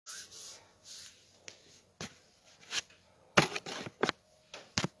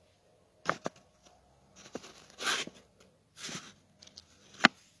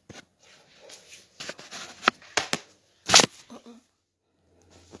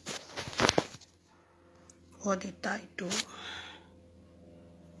What did I do?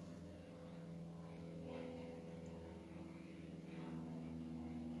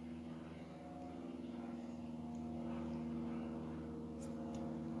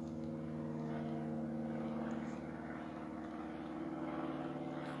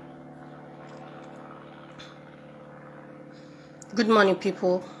 Good morning,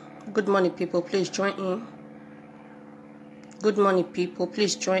 people. Good morning, people. Please join in. Good morning, people.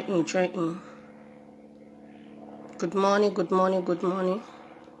 Please join in. Join in. Good morning. Good morning. Good morning.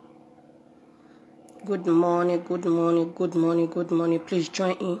 Good morning. Good morning. Good morning. Good morning. Please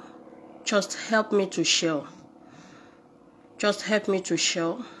join in. Just help me to share. Just help me to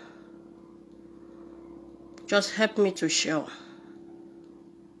share. Just help me to share.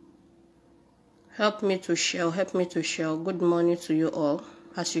 Help me to share. Help me to share. Good morning to you all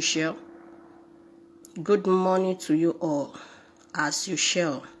as you share. Good morning to you all as you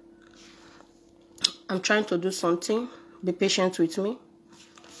share. I'm trying to do something. Be patient with me.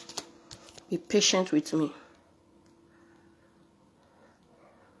 Be patient with me.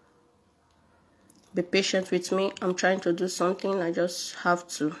 Be patient with me. I'm trying to do something. I just have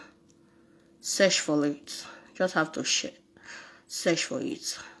to search for it. Just have to search for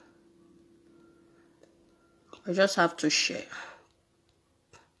it. I just have to share.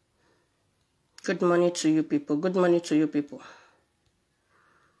 Good morning to you people. Good morning to you people.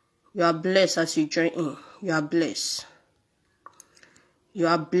 You are blessed as you join in. You are blessed. You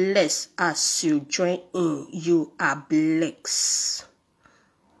are blessed as you join in. You are blessed.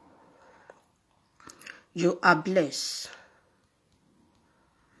 You are blessed.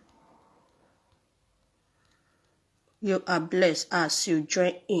 You are blessed as you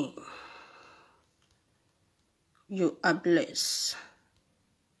join in. You are blessed.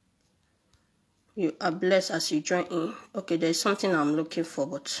 You are blessed as you join in. Okay, there's something I'm looking for,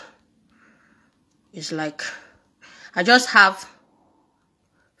 but it's like I just have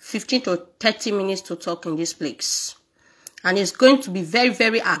 15 to 30 minutes to talk in this place. And it's going to be very,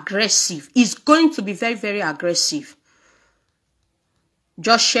 very aggressive. It's going to be very, very aggressive.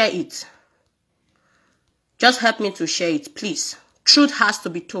 Just share it. Just help me to share it, please. Truth has to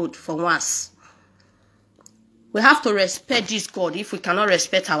be told for once. We have to respect this God if we cannot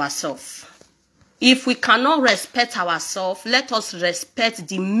respect ourselves. If we cannot respect ourselves, let us respect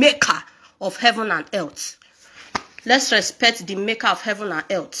the maker of heaven and earth. Let's respect the maker of heaven and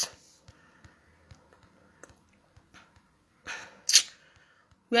earth.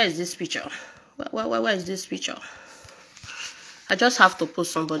 Where is this picture? Where is this picture? I just have to put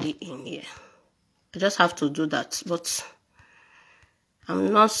somebody in here. I just have to do that. But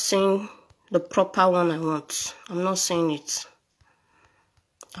I'm not seeing the proper one I want. I'm not seeing it.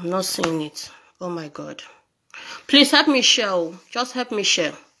 I'm not seeing it. Oh my God. Please help me share. Just help me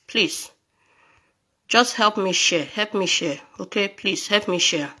share. Please. Just help me share. Help me share. Okay, please help me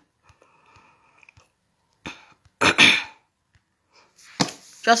share.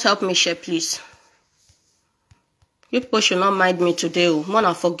 Just help me share, please. You people should not mind me today.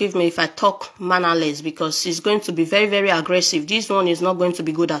 Mona, forgive me if I talk mannerless because it's going to be very, very aggressive. This one is not going to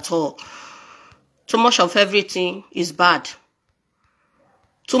be good at all. Too much of everything is bad.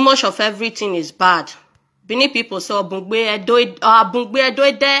 Too much of everything is bad. Bini people say, Bungbe edo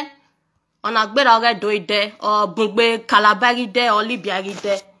de, Onagbera do de, or Bungbe Kalabari de, or Libiari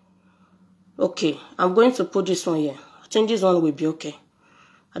de. Okay, I'm going to put this one here. I think this one will be okay.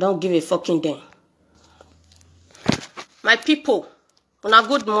 I don't give a fucking damn. My people, una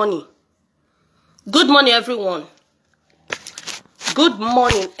good morning. Good morning, everyone. Good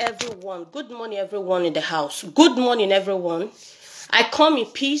morning, everyone. Good morning, everyone in the house. Good morning, everyone. I come in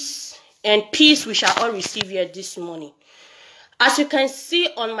peace, and peace we shall all receive here this morning. As you can see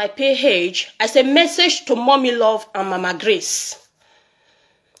on my page, I say message to Mommy Love and Mama Grace.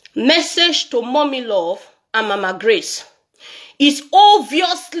 Message to Mommy Love and Mama Grace. It's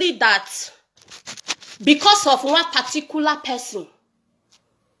obviously that because of one particular person,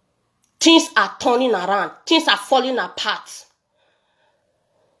 things are turning around. Things are falling apart.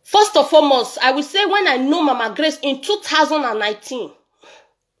 First and foremost, I will say when I know Mama Grace in 2019,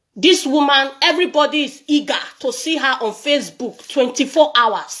 this woman, everybody is eager to see her on Facebook 24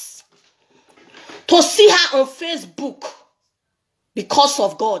 hours. To see her on Facebook because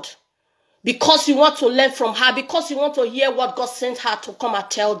of God. Because you want to learn from her. Because you want to hear what God sent her to come and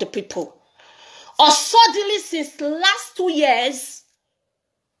tell the people. Or suddenly, since the last 2 years,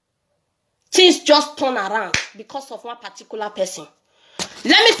 things just turn around because of one particular person.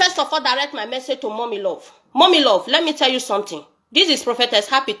 Let me first of all direct my message to Mommy Love. Mommy Love, let me tell you something. This is Prophetess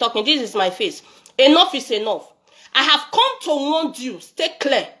Happy talking. This is my face. Enough is enough. I have come to warn you. Stay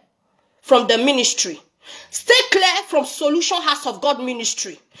clear from the ministry. Stay clear from Solution House of God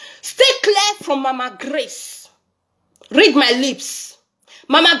Ministry. Stay clear from Mama Grace. Read my lips.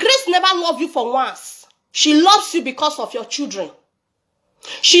 Mama Grace never loved you for once. She loves you because of your children.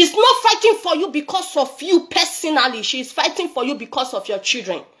 She is not fighting for you because of you personally. She is fighting for you because of your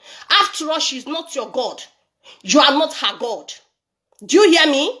children. After all, she is not your God. You are not her God. Do you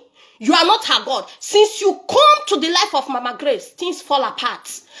hear me? You are not her God. Since you come to the life of Mama Grace, things fall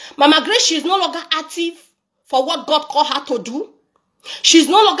apart. Mama Grace, she is no longer active for what God called her to do. She is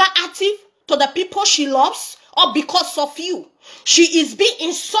no longer active to the people she loves, or because of you. She is being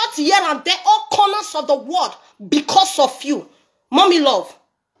insulted here and there, all corners of the world, because of you. Mommy love,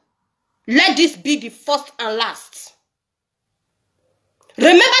 let this be the first and last.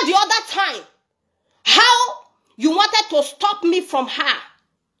 Remember the other time, how you wanted to stop me from her,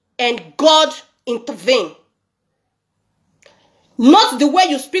 and God intervened. Not the way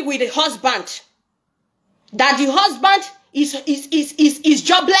you speak with the husband, that the husband is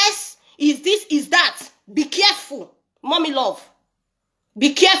jobless, is this, is that. Be careful, mommy love.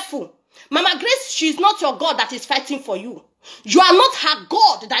 Be careful. Mama Grace, she is not your God that is fighting for you. You are not her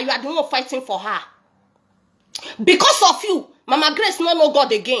God that you are the one fighting for her. Because of you, Mama Grace no know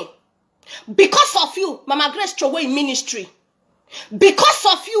God again. Because of you, Mama Grace throw away ministry. Because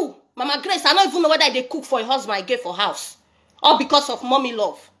of you, Mama Grace, I don't even know whether they cook for a husband I gave for house. Or because of mommy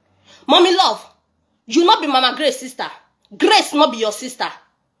love. Mommy love, you not be Mama Grace sister. Grace not be your sister.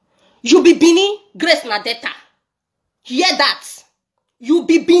 You be Bini, Grace na data. Hear that? You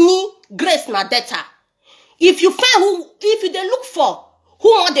be Bini, Grace na data. If you find if you they look for who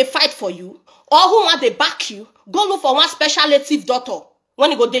want they fight for you, or who want they back you, go look for one specialist daughter.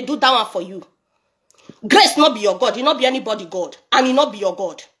 When you go, they do that one for you. Grace not be your God. You not be anybody God. And you not be your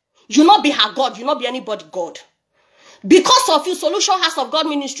God. You not be her God. You not be anybody God. Because of you, Solution House of God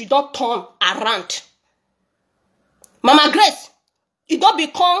Ministry don't turn around. Mama Grace, you don't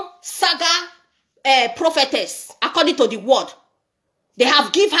become saga prophetess, according to the word. They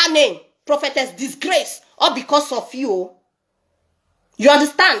have give her name, prophetess disgrace, all because of you. You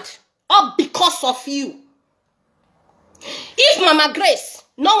understand? All because of you. If Mama Grace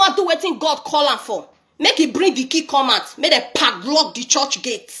no one do wetin God call her for, make he bring the key come out, make them padlock the church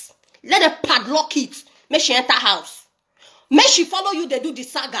gates. Let them padlock it, make she enter house. Make she follow you, they do the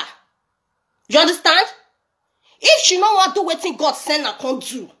saga. You understand? If she no want do wetin God send her come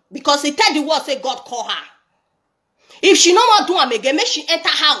do, because he tell the word say God call her. If she no want do am again, make she enter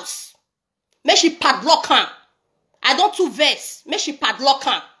house. Make she padlock her. I don't do verse. Make she padlock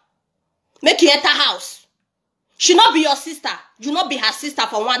her. Make he enter house. She not be your sister. You not be her sister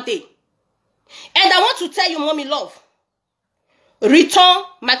for one day. And I want to tell you, mommy love, return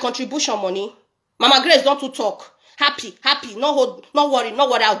my contribution money. Mama Grace, don't to talk. Happy, no worry,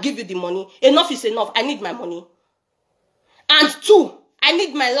 I'll give you the money. Enough is enough. I need my money. And 2, I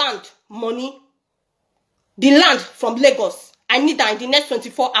need my land money. The land from Lagos. I need that in the next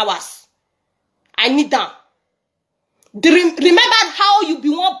 24 hours. I need that. Remember how you be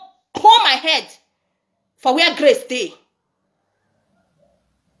one pour my head for where Grace stay.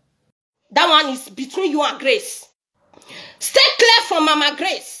 That one is between you and Grace. Stay clear from Mama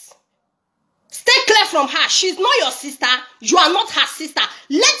Grace. Stay clear from her. She's not your sister. You are not her sister.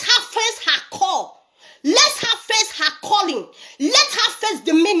 Let her face her call. Let her face her calling. Let her face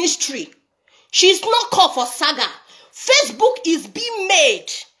the ministry. She's not called for saga. Facebook is being made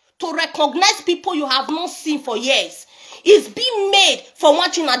to recognize people you have not seen for years. It's being made for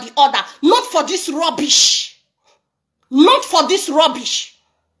one thing or the other. Not for this rubbish. Not for this rubbish.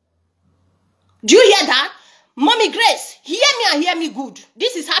 Do you hear that? Mommy Grace, hear me and hear me good.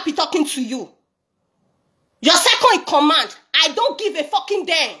 This is Happy talking to you. Your second in command, I don't give a fucking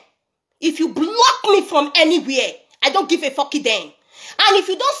damn. If you block me from anywhere, I don't give a fucking damn. And if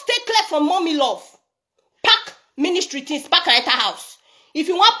you don't stay clear from mommy love, pack ministry things, pack and enter house. If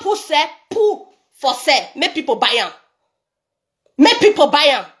you want pull for sale, make people buy them. Make people buy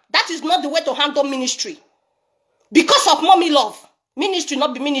them. That is not the way to handle ministry. Because of mommy love, ministry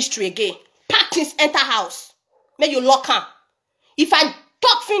not be ministry again. Pack things, enter house. Make you lock them. If I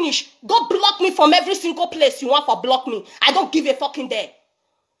talk finish, go block me from every single place you want for block me. I don't give a fucking damn.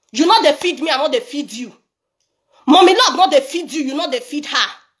 You know they feed me, I know they feed you. Mommy love not they feed you, you know they feed her.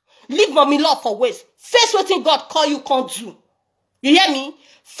 Leave mommy love for ways. Face waiting God call you can't do. You hear me?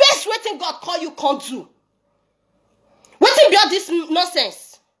 Face waiting God call you can't do. Waiting be all this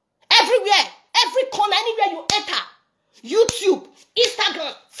nonsense. Everywhere, every corner, anywhere you enter. YouTube,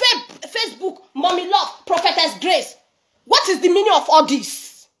 Instagram, Facebook, mommy love, prophetess Grace. What is the meaning of all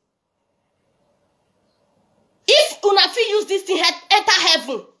this? If una fit use this thing enter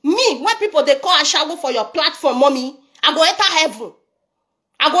heaven, me, when people they call a shadow for your platform, mommy. I go enter heaven.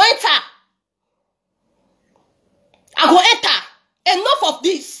 I go enter. Enough of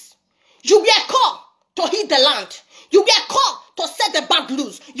this. You were called to heal the land. You were called to set the bank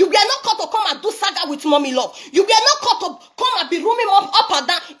loose. You were not called to come and do saga with mommy love. You were not called to come and be roaming up and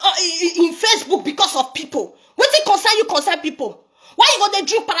down in Facebook because of people. What it concern you concern people? Why you go to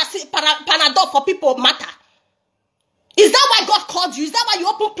drink Panadol for people matter? Is that why God called you? Is that why you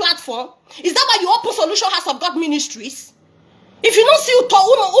open platform? Is that why you open Solution House of God Ministries? If you don't see who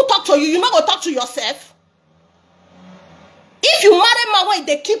talk to you, you're not going to talk to yourself. If you marry man when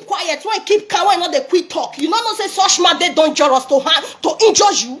they keep quiet, when they keep calm, when not they quit talk, you don't know say such man they don't dangerous to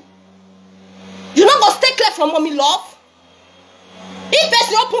injure you. You not gonna stay clear from mommy love. If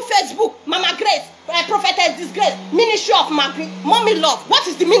person open Facebook, Mama Grace, prophetess disgrace, ministry of mommy love. What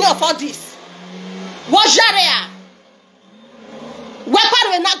is the meaning of all this? What jarea?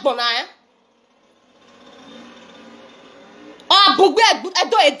 Where we not bona? Oh, bugbe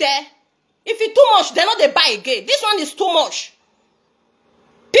edo ede. If it's too much, they're not they buy again. This one is too much.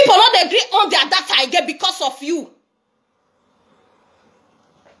 People not agree on their data again because of you.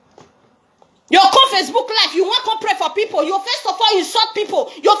 You come Facebook Live, you want to pray for people. You first of all insult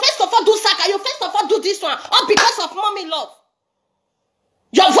people. You first of all do saka. You first of all do this one. All because of mommy love.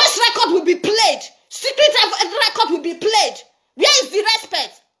 Your voice record will be played. Secret record will be played. Where is the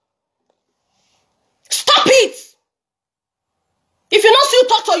respect? Stop it. If you don't see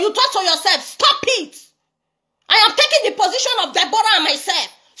you talk to yourself. Stop it. I am taking the position of Deborah and myself.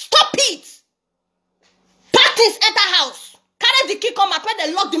 Stop it. Parties enter house. Carry the key come out when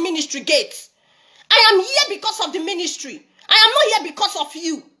they lock the ministry gates. I am here because of the ministry. I am not here because of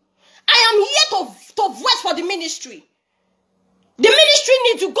you. I am here to voice for the ministry. The ministry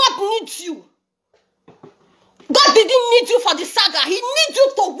needs you. God needs you. God didn't need you for the saga. He needs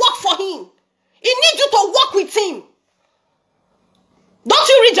you to work for him. He needs you to work with him. Don't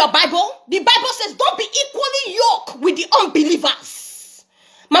you read your Bible? The Bible says don't be equally yoked with the unbelievers.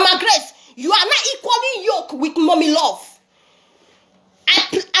 Mama Grace, you are not equally yoked with mommy love.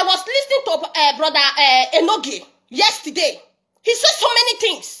 I was listening to brother Enogi yesterday. He said so many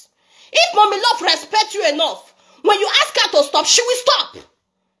things. If mommy love respects you enough, when you ask her to stop, she will stop.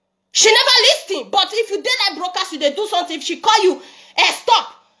 She never listens. But if you did like broadcast, you they do something. If she call you,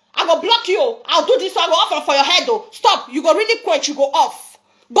 stop. I will block you. I'll do this. I will offer for your head though. Stop. You go really quench. You go off.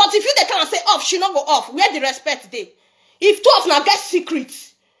 But if you they can't say off, she not go off. Where the respect they? If two of them get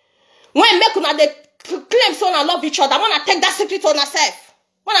secrets, when make una they claim so and love each other, I wanna take that secret on herself.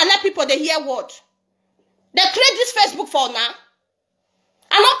 Wanna let people they hear word. They create this Facebook for now.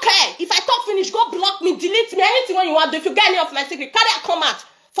 I don't care. If I talk finish, go block me, delete me, anything when you want. If you get any of my secret, carry a comment.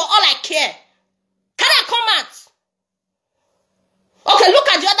 For all I care. Carry a comment. Okay, look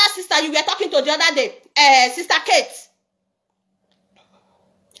at the other sister you were talking to the other day. Sister Kate.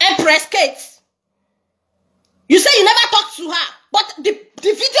 Empress Kate. You say you never talked to her. But the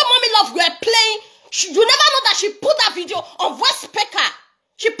video mommy love were playing, you never know that she put that video on voice speaker.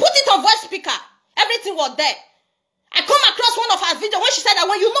 She put it on voice speaker. Everything was there. I come across one of her videos when she said that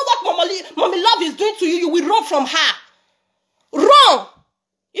when you know what mommy love is doing to you, you will run from her. Run.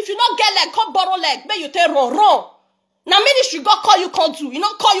 If you don't get leg, come borrow leg. May you tell run. Now ministry God call you can't do. You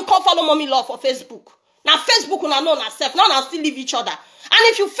know call you can't follow mommy love for Facebook. Now Facebook will not know herself. Now still leave each other. And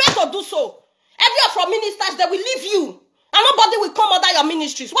if you fail to do so, every of our ministers they will leave you. And nobody will come under your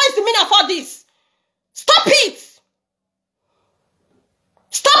ministries. What is the meaning of all this? Stop it.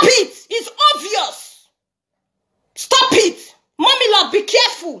 Stop it. It's obvious. Stop it. Mommy love, be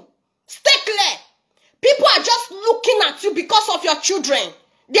careful. Stay clear. People are just looking at you because of your children.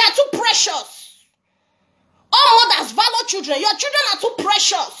 They are too precious. All mothers value children. Your children are too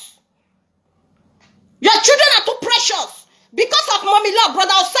precious. Your children are too precious. Because of mommy love,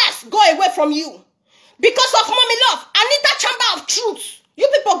 brother Osas, go away from you. Because of mommy love, I need that chamber of truth. You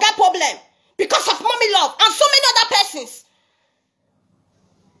people get problem. Because of mommy love and so many other persons.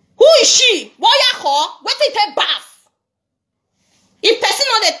 Who is she? What you call? What is her bath? If person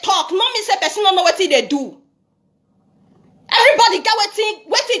know they talk, no mean say person don't know what they do. Everybody get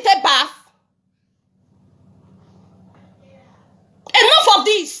what is her bath? Enough of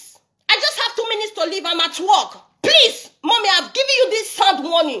this. I just have 2 minutes to leave. I'm at work. Please, mommy, I've given you this sound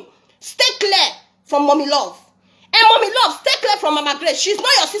warning. Stay clear from mommy love. And mommy love, stay clear from Mama Grace. She's not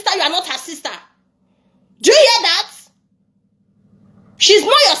your sister. You are not her sister. Do you hear that? She's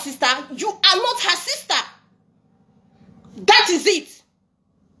not your sister. You are not her sister. That is it.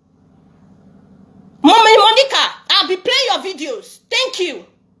 Mommy Monica, I'll be playing your videos. Thank you.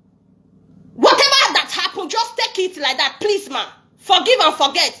 Whatever that happened, just take it like that, please, ma. Forgive and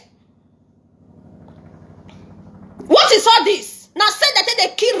forget. What is all this? Now say that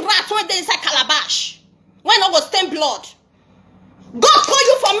they kill rats when they inside calabash. When not go stain blood. God called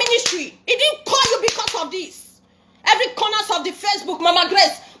you for ministry. He didn't call you because of this. Every corners of the Facebook, Mama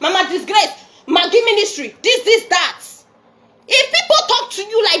Grace, Mama Disgrace, Maggie Ministry, this, that. If people talk to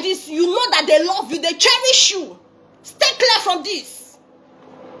you like this, you know that they love you, they cherish you. Stay clear from this.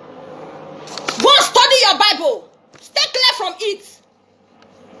 Go and study your Bible. Stay clear from it.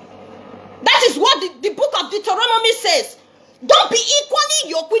 That is what the book of Deuteronomy says. Don't be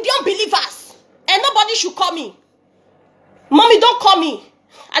equally yoked with the unbelievers. And nobody should call me. Mommy, don't call me.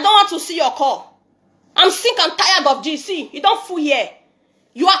 I don't want to see your call. I'm sick and tired of this. See, you don't fool here.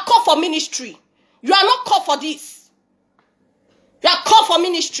 You are called for ministry. You are not called for this. You are called for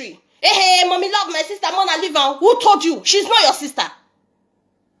ministry. Hey, mommy, love my sister, Mona Livan. Who told you? She's not your sister.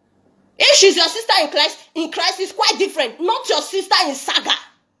 If she's your sister in Christ, it's quite different. Not your sister in saga.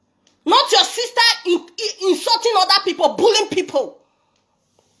 Not your sister insulting other people, bullying people.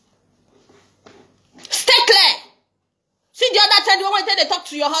 Stay clear. See the other time, when they talk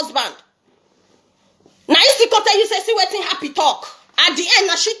to your husband. Now you see, you say, see waiting happy talk. At the end,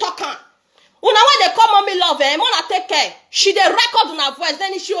 now she talking. When they call mommy love, Mona take care. She dey record on her voice.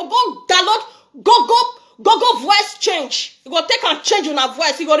 Then she will go download, go voice change. You go take and change on her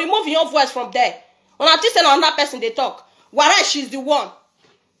voice. You go remove your voice from there. When I think another person they talk. Whereas she's the one.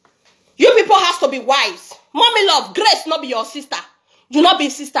 You people have to be wise. Mommy love, Grace not be your sister. You not be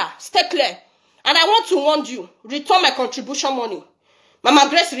sister. Stay clear. And I want to warn you, return my contribution money. Mama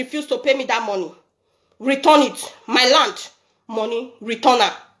Grace refused to pay me that money. Return it. My land, money, return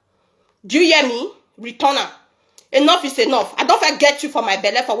her. Do you hear me? Return her. Enough is enough. I don't forget you for my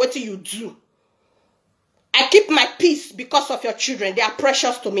belly for what you do. I keep my peace because of your children. They are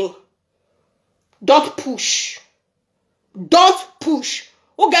precious to me. Don't push. Don't push.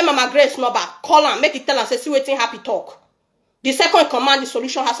 Who get Mama Grace number? Call her. Make it tell her. Say, see waiting happy talk. The second in command, the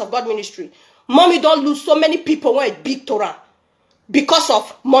Solution House of God Ministry. Mommy don't lose so many people when it big Torah. Because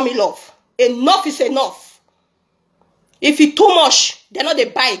of mommy love. Enough is enough. If it's too much, they're not they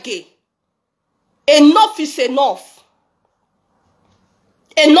buy again. Enough is enough.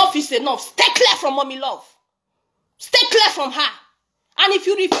 Enough is enough. Stay clear from mommy love. Stay clear from her. And if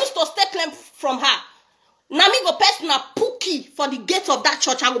you refuse to stay clear from her, now me go person a pookie for the gate of that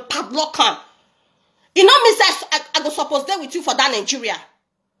church. I will padlock her. You know me say I go suppose there with you for that Nigeria.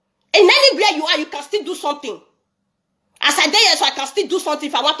 And anywhere you are, you can still do something. As I there, so I can still do something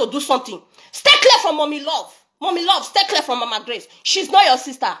if I want to do something. Stay clear from mommy love. Mommy love, stay clear from Mama Grace. She's not your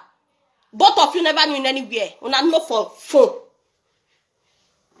sister. Both of you never knew in anywhere. Una know for phone.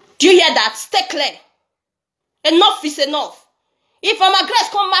 Do you hear that? Stay clear. Enough is enough. If Mama Grace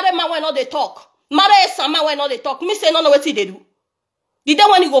come marry man when all they talk, marry some man when all they talk, me say no what they do. The day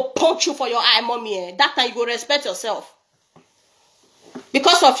when you go punch you for your eye, mommy, that time you go respect yourself.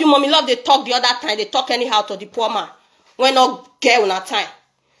 Because of you, mommy love, they talk the other time, they talk anyhow to the poor man. When not get on that time.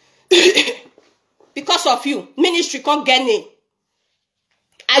 Because of you, ministry can't get name.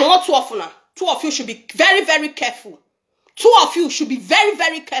 I want two of you now. Two of you should be very, very careful. Two of you should be very,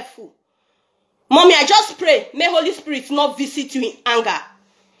 very careful. Mommy, I just pray, may Holy Spirit not visit you in anger.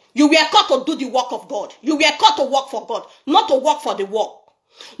 You were called to do the work of God. You were called to work for God, not to work for the work.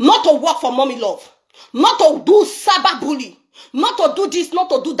 Not to work for mommy love. Not to do cyber bully. Not to do this, not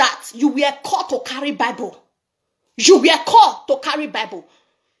to do that. You were called to carry Bible. You were called to carry Bible.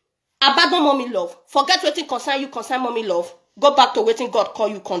 Abandon mommy love. Forget what concern you, concern mommy love. Go back to what God call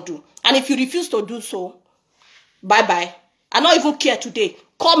you can do. And if you refuse to do so, bye-bye. I don't even care today.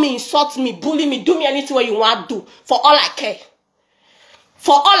 Call me, insult me, bully me, do me anything what you want to do. For all I care.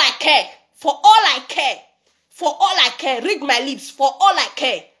 For all I care. For all I care. For all I care. Read my lips. For all I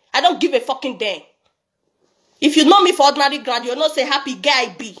care. I don't give a fucking damn. If you know me for ordinary ground, you'll not say happy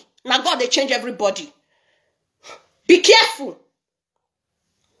guy be. Now God, they change everybody. Be careful.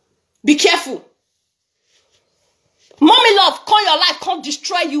 Be careful. Mommy love, come your life, can't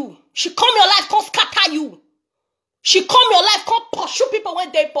destroy you. She come your life, can't scatter you. She come your life, can't pursue people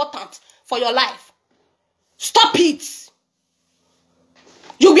when they're important for your life. Stop it.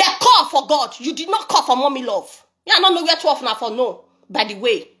 You were called for God. You did not call for mommy love. Yeah, I don't know where to offer now for no. By the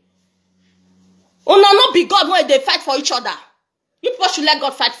way. Una not be God when they fight for each other. You people should let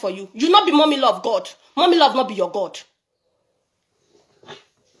God fight for you. You not be mommy love God. Mommy love not be your God.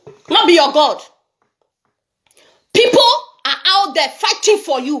 Not be your God. People are out there fighting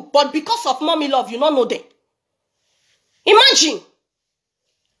for you, but because of mommy love, you don't know them. Imagine.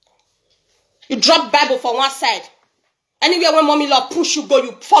 You drop Bible for one side. Anywhere when mommy love push you go,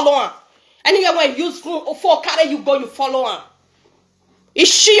 you follow her. Anywhere when use phone for carry you go, you follow her. Is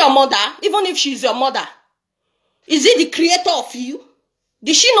she your mother? Even if she's your mother. Is it the creator of you?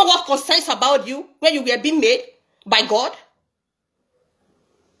 Did she know what concerns about you when you were being made by God?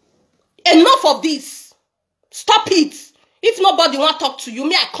 Enough of this. Stop it. If nobody want to talk to you,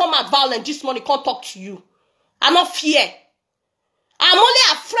 me, I come out violent this morning, can't talk to you. I not fear. I'm only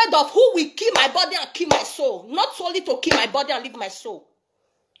afraid of who will kill my body and kill my soul. Not only to kill my body and leave my soul.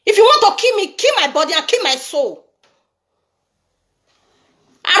 If you want to kill me, kill my body and kill my soul.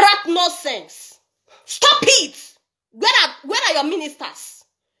 Arat nonsense. Stop it. Where are your ministers?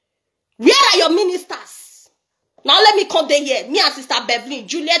 Where are your ministers? Now let me come there here. Me and Sister Beverly,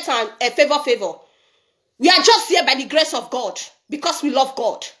 Juliet and Favor. We are just here by the grace of God. Because we love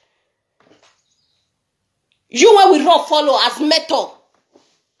God. You when we run follow as method.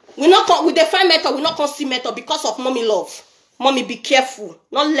 We define method, we not come see method because of mommy love. Mommy, be careful.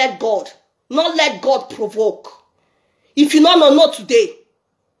 Not let God provoke. If you don't know today.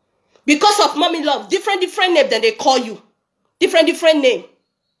 Because of mommy love, different name than they call you. Different name.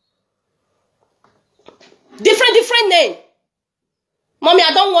 Different name. Mommy,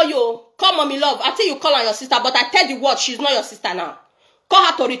 I don't want you. Call mommy love. I tell you call her your sister, but I tell the word, she's not your sister now. Call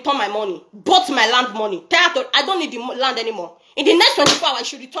her to return my money. Bought my land money. Tell her I don't need the land anymore. In the next 24 hours, I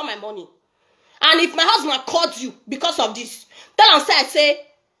should return my money. And if my husband calls you because of this, tell him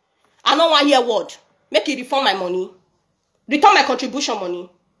I don't want to hear word. Make it refund my money. Return my contribution money.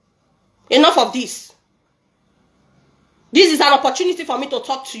 Enough of this. This is an opportunity for me to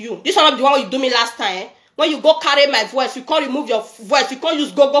talk to you. This is one of the one you do me last time. Eh? When you go carry my voice, you can't remove your voice. You can't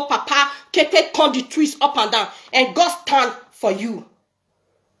use go papa, kete, turn the twist up and down. And God stand for you.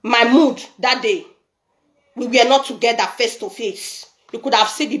 My mood that day, we were not together face to face. You could have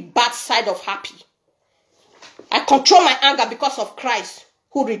seen the bad side of happy. I control my anger because of Christ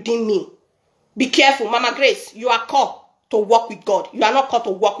who redeemed me. Be careful, Mama Grace. You are called to walk with God. You are not called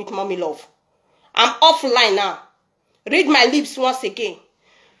to walk with mommy love. I'm offline now. Read my lips once again.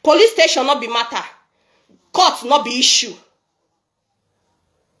 Police station not be matter. Court not be issue.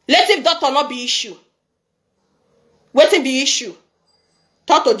 Native doctor not be issue. Waiting be issue.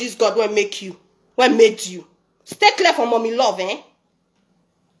 Talk to this God when make you. When made you. Stay clear from mommy love, eh?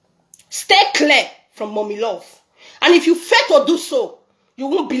 Stay clear from mommy love. And if you fail to do so, you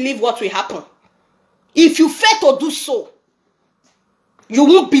won't believe what will happen. If you fail to do so, you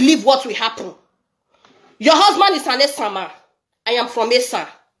won't believe what will happen. Your husband is an Esama. I am from Esa.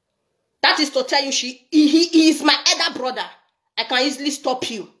 That is to tell you he is my elder brother. I can easily stop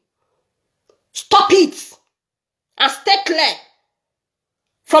you. Stop it. And stay clear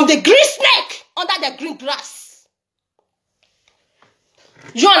from the green snake under the green grass.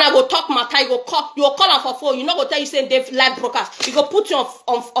 You and I go talk matter. You go call her for phone. You not go tell you say Dave live broadcast. You go put you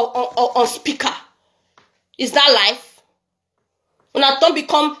on speaker. Is that life? When I don't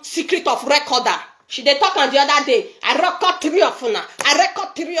become secret of recorder. She they talk on the other day. I record 3 of una. I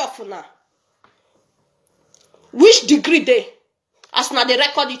record 3 of una. Which degree they? As now they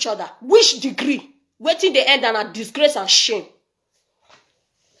record each other. Which degree? Waiting the end and a disgrace and shame.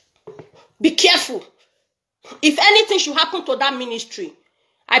 Be careful. If anything should happen to that ministry,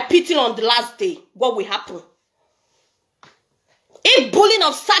 I pity on the last day what will happen. If bullying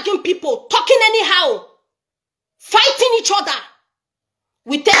of sagging people, talking anyhow, fighting each other,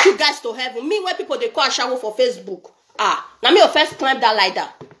 we take you guys to heaven. Meanwhile, people they call a shower for Facebook. Now me first climb that ladder.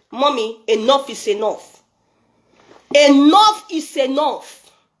 Mommy, enough is enough. Enough is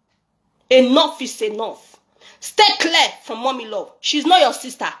enough. Enough is enough. Stay clear from mommy love. She's not your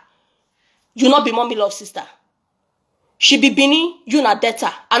sister. You not be mommy love sister. She be Bini, you not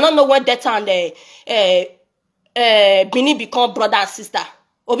Deta. I don't know when Deta and Bini become brother and sister.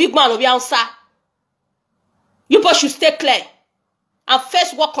 Obi man, Obi Ansa. You both should stay clear. And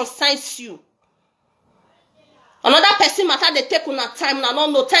face what concerns you. Another person matter they take on a time and I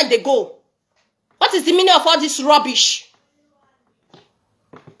don't know time they go. What is the meaning of all this rubbish?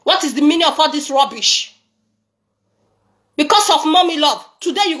 What is the meaning of all this rubbish? Because of mommy love.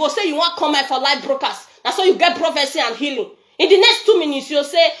 Today you go say you want comment for live broadcast. That's how you get prophecy and healing. In the next 2 minutes you'll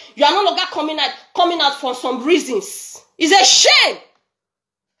say you are no longer coming out for some reasons. It's a shame.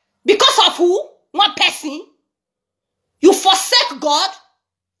 Because of who? One person. You forsake God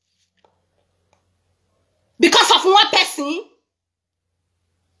because of one person.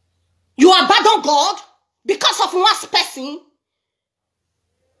 You abandon God because of one person.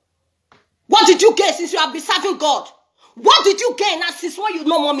 What did you gain since you have been serving God? What did you gain since when you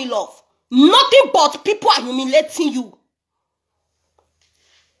know mommy love? Nothing but people are humiliating you.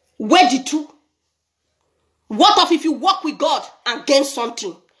 Where did you? What if you walk with God and gain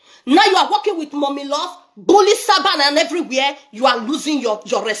something? Now you are working with mommy love. Bully Saban and everywhere, you are losing your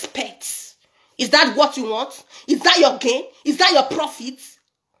respect. Is that what you want? Is that your gain? Is that your profit?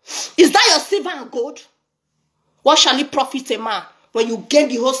 Is that your silver and gold? What shall it profit a man when you gain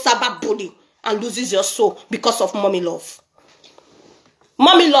the whole Sabbath body and loses your soul because of mommy love?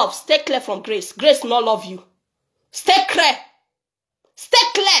 Mommy love, stay clear from Grace. Grace not love you. Stay clear. Stay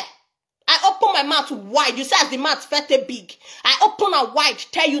clear. I open my mouth wide. You say as the mouth felt big. I open her wide.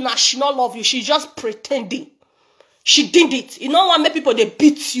 Tell you now she not love you. She just pretending. She did it. You know what? Make people they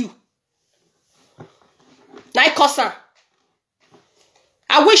beat you. Now I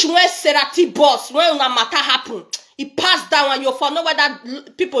I wish when Serati boss, when una matter happen, it passed down and you for know whether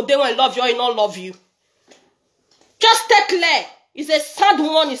people they won't love you or not love you. Just stay clear. It's a sad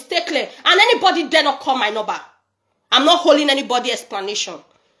one, stay clear. And anybody dare not call my number. I'm not holding anybody explanation.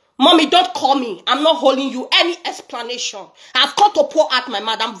 Mommy, don't call me. I'm not holding you any explanation. I've come to pour out my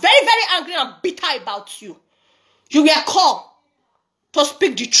mouth. I'm very, very angry and bitter about you. You were called to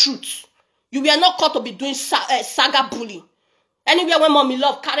speak the truth. You were not called to be doing saga bullying. Anywhere when mommy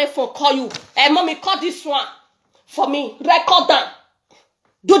love, carry phone, call you. Hey, mommy, call this one for me. Record down.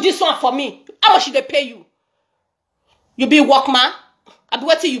 Do this one for me. How much should they pay you? You be workman? I be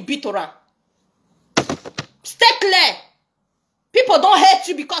waiting you beat around. Stay clear. People don't hate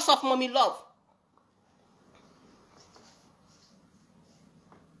you because of mommy love.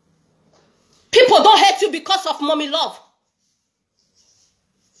 People don't hate you because of mommy love.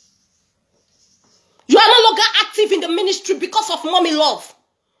 You are no longer active in the ministry because of mommy love.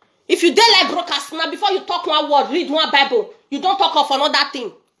 If you dare like broadcast now, before you talk one word, read one Bible, you don't talk of another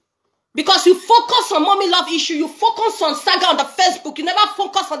thing. Because you focus on mommy love issue, you focus on saga on the Facebook, you never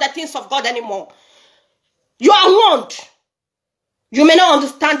focus on the things of God anymore. You are warned. You may not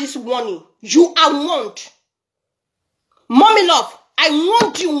understand this warning. You are warned. Mommy love, I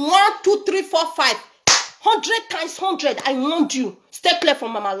warned you 1, 2, 3, 4, 5. 100 times 100, I warned you. Stay clear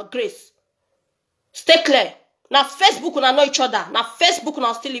from Mama Grace. Stay clear. Now Facebook will not know each other. Now Facebook will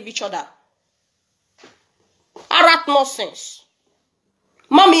not still leave each other. Arat nonsense.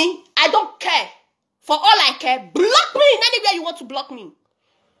 Mommy, I don't care. For all I care, block me in anywhere you want to block me.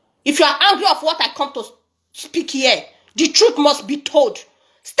 If you are angry of what I come to speak here, the truth must be told.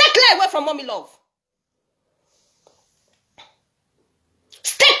 Stay clear away from mommy love.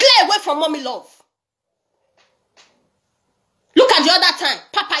 Stay clear away from mommy love. Look at the other time.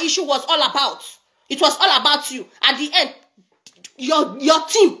 Papa issue was all about. It was all about you. At the end, your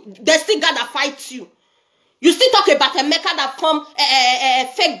team, they still gotta fight you. You still talk about a maker that form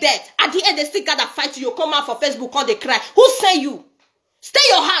fake death. At the end, they still gotta fight you. You come out for Facebook, all they cry. Who say you? Stay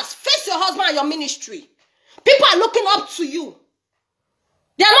your house. Face your husband and your ministry. People are looking up to you.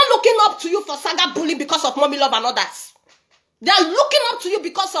 They are not looking up to you for saga bullying because of mommy love and others. They are looking up to you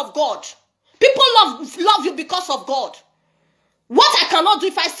because of God. People love you because of God. What I cannot do,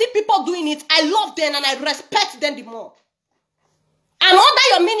 if I see people doing it, I love them and I respect them the more. I'm under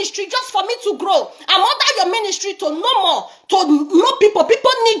your ministry just for me to grow. I'm under your ministry to know more, to know people.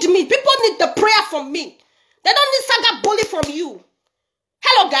 People need me. People need the prayer from me. They don't need saga bully from you.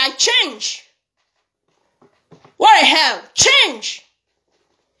 Hello, guy, change. What the hell? Change.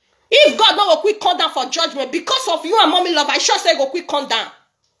 If God not go quick come down for judgment because of you and mommy love, I sure say go quick come down.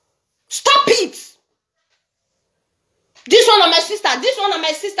 Stop it. This one on my sister. This one on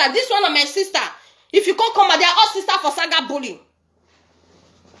my sister. This one on my sister. If you can't come out, they are all sister for saga bullying.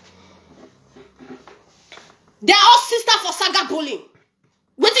 They are all sister for saga bullying.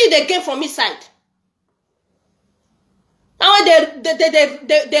 What did they gain from inside? Now they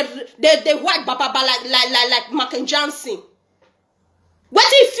white baba like Mark and Johnson. What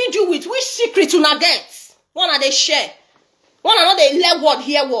did he feed you with? Which secret you not get? One are they share. One are not they let word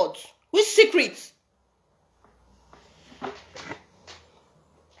hear word. Which secret?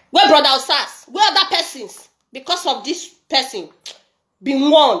 Where brother Osas? Where other persons? Because of this person being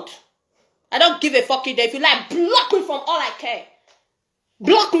warned. I don't give a fucking day. If you like, block me from all I care.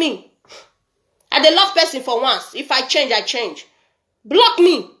 Block me. I dey love person for once. If I change, I change. Block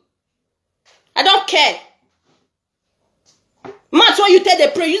me. I don't care. Match when you take the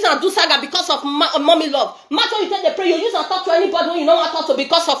prayer, use and do saga because of mommy love. Match when you take the prayer, you use and talk to anybody when you don't want to talk to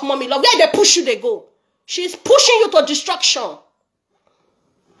because of mommy love. Where they push you, they go. She's pushing you to destruction.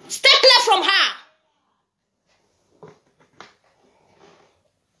 Stay clear from her.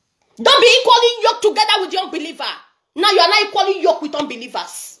 Don't be equally yoked together with the unbeliever. Now you are not equally yoked with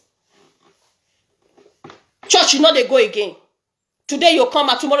unbelievers. Church, you know they go again. Today you come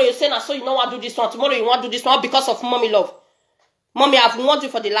and tomorrow you say, now so you know what do this one. Tomorrow you want to do this one because of mommy love. Mommy, I've warned you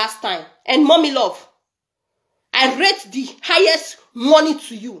for the last time. And mommy love, I rate the highest money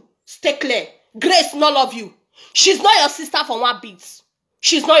to you. Stay clear. Grace not love you. She's not your sister for one bit.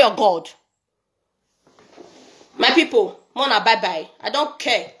 She's not your God. My people, Mona, bye-bye. I don't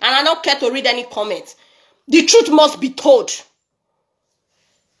care. And I don't care to read any comments. The truth must be told.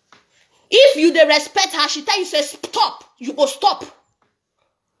 If you dey respect her, she tell you, say, stop. You go stop.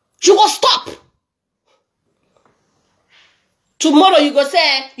 You go stop. Tomorrow you go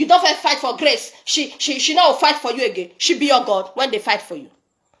say, you don't fight for grace. She not fight for you again. She be your God when they fight for you.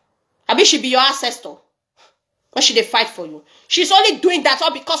 I mean, she be your ancestor when she dey fight for you. She's only doing that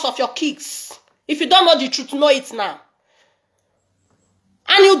all because of your kids. If you don't know the truth, know it now.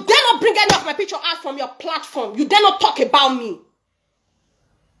 And you dare not bring any of my picture out from your platform. You dare not talk about me.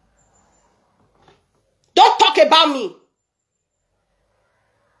 Don't talk about me.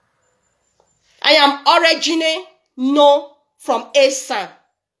 I am origine no from Esan.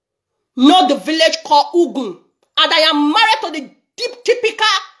 No the village called Ugun. And I am married to the deep typical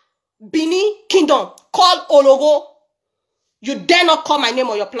Bini kingdom called Ologo. You dare not call my name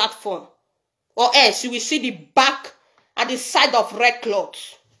on your platform. Or else you will see the back and the side of red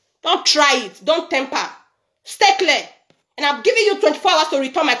cloth. Don't try it. Don't temper. Stay clear. And I'm giving you 24 hours to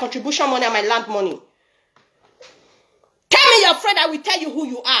return my contribution money and my land money. Tell me your friend, I will tell you who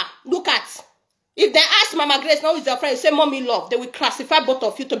you are. Look at. If they ask Mama Grace, now who is your friend, say Mommy Love. They will classify both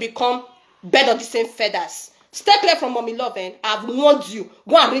of you to become bird of the same feathers. Stay clear from Mommy Love, and I've warned you.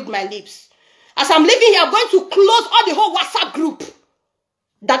 Go and read my lips. As I'm leaving here, I'm going to close all the whole WhatsApp group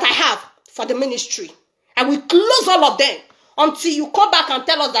that I have for the ministry. I will close all of them until you come back and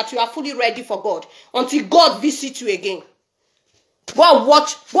tell us that you are fully ready for God. Until God visits you again. Go and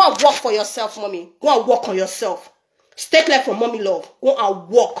watch. Go and work for yourself, Mommy. Go and work on yourself. Stay clear from Mommy Love. Go and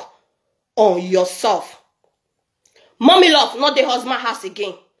work on yourself. Mommy Love, not the husband house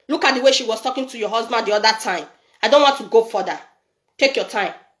again. Look at the way she was talking to your husband the other time. I don't want to go further. Take your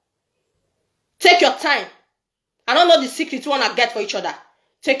time. Take your time. I don't know the secret you want to get for each other.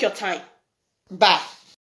 Take your time. Bye.